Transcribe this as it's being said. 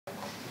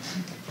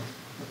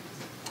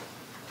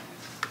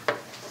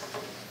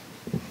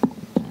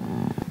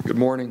Good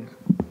morning.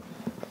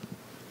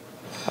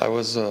 I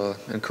was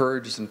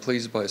encouraged and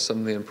pleased by some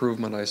of the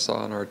improvement I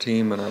saw in our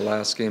team in our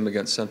last game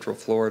against Central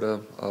Florida,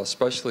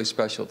 especially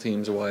special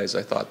teams-wise.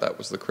 I thought that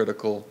was the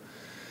critical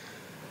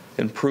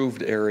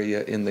improved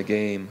area in the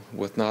game,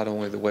 with not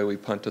only the way we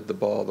punted the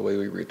ball, the way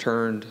we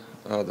returned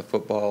the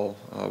football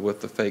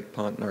with the fake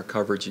punt and our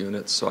coverage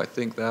units. So I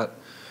think that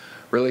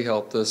really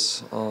helped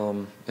us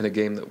in a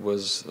game that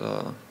was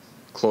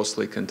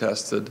closely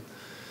contested.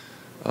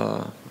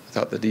 I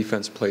thought the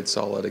defense played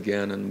solid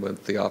again, and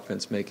with the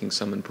offense making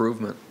some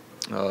improvement.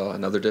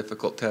 Another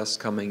difficult test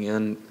coming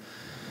in.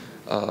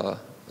 A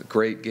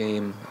great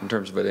game in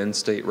terms of an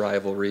in-state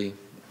rivalry.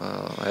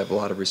 I have a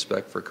lot of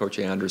respect for Coach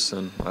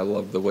Anderson. I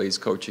love the way he's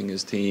coaching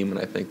his team, and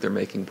I think they're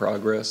making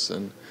progress.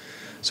 And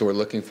so we're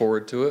looking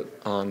forward to it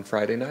on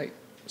Friday night.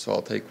 So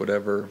I'll take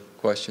whatever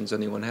questions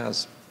anyone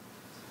has.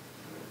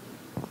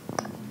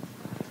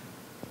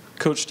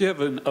 Coach, do you have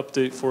an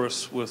update for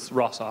us with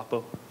Ross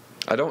Oppo?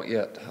 I don't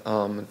yet.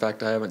 In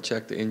fact, I haven't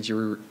checked the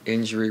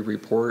injury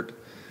report,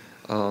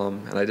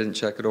 and I didn't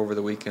check it over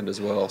the weekend as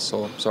well,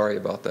 so sorry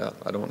about that.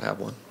 I don't have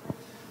one.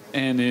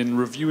 And in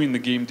reviewing the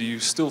game, do you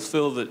still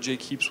feel that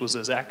Jake Heaps was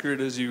as accurate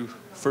as you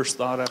first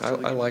thought after the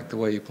game? I like the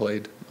way he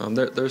played.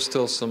 There's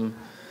still some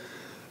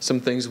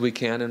things we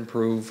can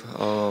improve.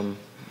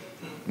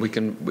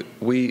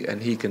 We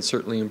and he can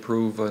certainly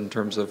improve in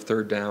terms of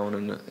third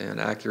down and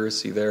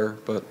accuracy there,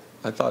 but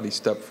I thought he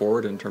stepped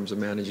forward in terms of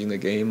managing the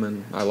game,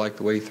 and I like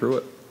the way he threw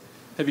it.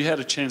 Have you had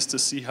a chance to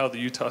see how the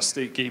Utah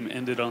State game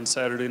ended on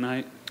Saturday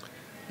night?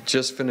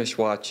 Just finished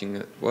watching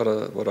it. What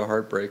a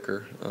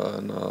heartbreaker.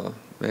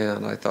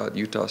 Man, I thought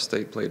Utah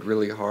State played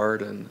really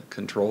hard and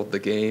controlled the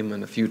game,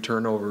 and a few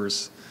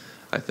turnovers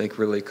I think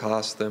really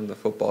cost them the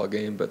football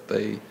game, but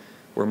they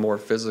were more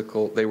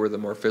physical. They were the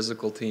more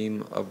physical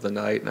team of the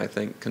night, and I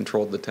think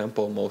controlled the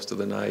tempo most of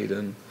the night,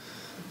 and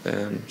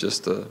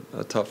just a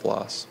tough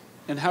loss.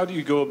 And how do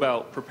you go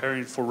about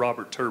preparing for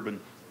Robert Turbin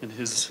in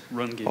his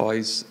run game? Oh,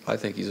 I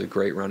think he's a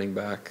great running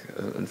back.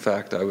 In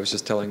fact, I was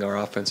just telling our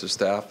offensive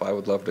staff I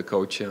would love to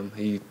coach him.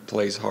 He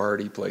plays hard,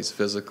 he plays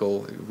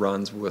physical, he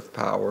runs with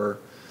power,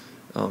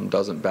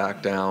 doesn't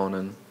back down,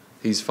 and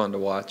he's fun to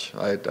watch.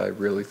 I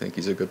really think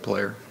he's a good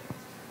player.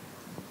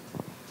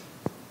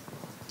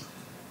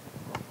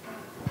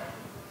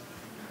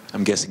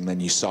 I'm guessing then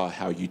you saw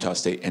how Utah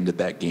State ended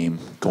that game,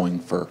 going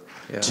for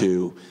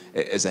two.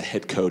 As a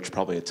head coach,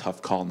 probably a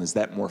tough call. And is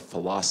that more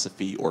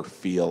philosophy or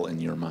feel in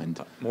your mind?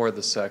 More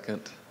the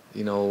second,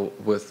 you know,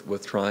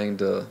 with trying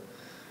to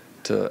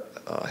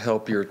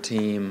help your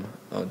team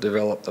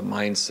develop the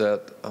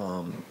mindset,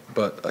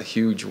 but a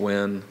huge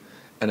win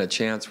and a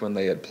chance when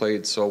they had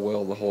played so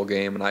well the whole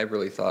game, and I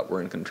really thought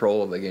we're in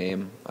control of the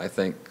game. I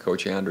think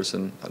Coach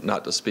Anderson,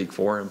 not to speak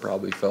for him,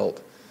 probably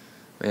felt,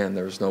 man,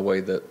 there's no way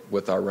that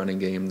with our running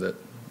game that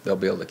they'll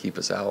be able to keep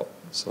us out.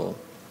 So.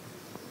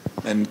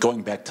 And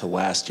going back to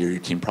last year, your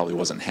team probably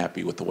wasn't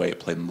happy with the way it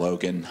played in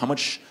Logan. How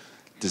much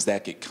does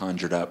that get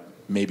conjured up,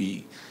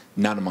 maybe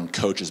not among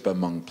coaches, but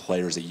among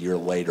players a year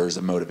later as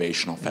a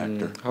motivational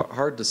factor?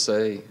 Hard to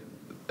say.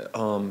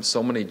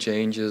 So many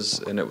changes,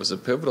 and it was a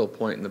pivotal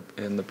point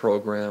in the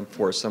program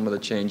for some of the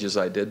changes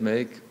I did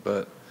make,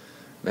 but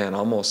man,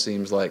 almost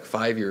seems like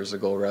 5 years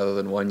ago rather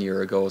than 1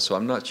 year ago. So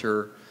I'm not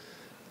sure.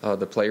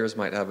 The players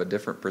might have a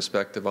different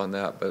perspective on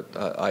that,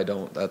 but I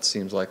don't. That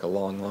seems like a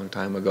long, long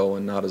time ago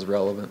and not as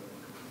relevant.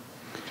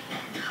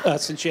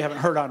 Since you haven't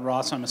heard on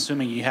Ross, I'm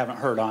assuming you haven't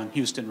heard on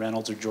Houston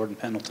Reynolds or Jordan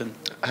Pendleton.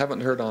 I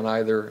haven't heard on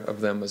either of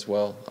them as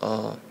well.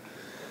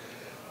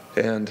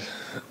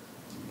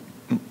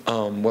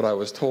 What I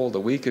was told a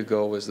week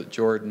ago was that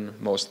Jordan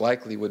most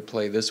likely would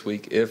play this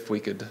week if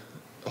we could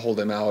hold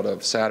him out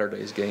of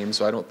Saturday's game.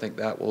 So I don't think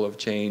that will have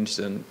changed,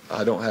 and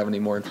I don't have any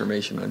more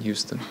information on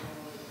Houston.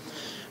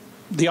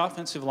 The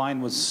offensive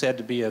line was said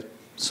to be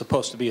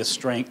supposed to be a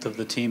strength of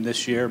the team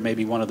this year,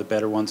 maybe one of the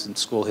better ones in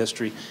school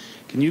history.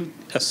 Can you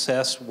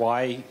assess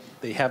why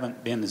they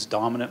haven't been as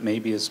dominant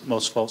maybe as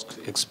most folks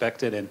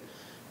expected, and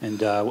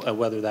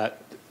whether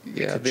that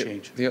could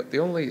change?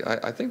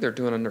 I think they're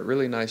doing a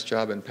really nice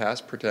job in pass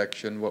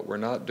protection. What we're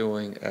not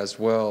doing as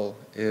well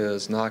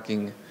is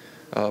knocking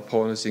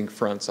opposing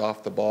fronts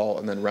off the ball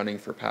and then running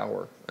for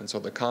power. And so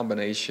the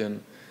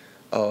combination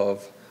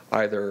of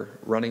either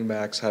running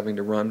backs having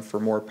to run for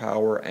more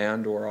power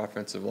and or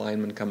offensive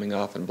linemen coming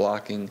off and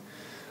blocking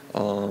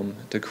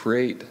to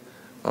create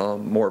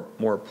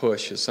more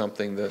push is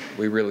something that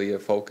we really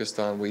have focused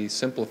on. We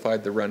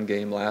simplified the run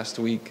game last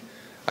week.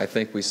 I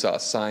think we saw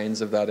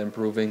signs of that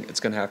improving. It's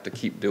going to have to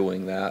keep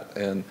doing that.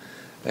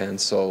 And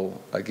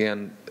so,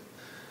 again,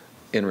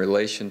 in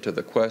relation to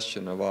the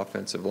question of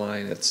offensive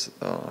line,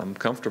 I'm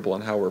comfortable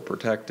in how we're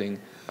protecting.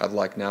 I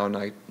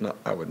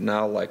would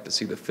now like to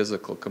see the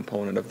physical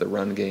component of the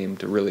run game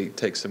to really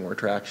take some more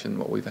traction than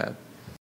what we've had.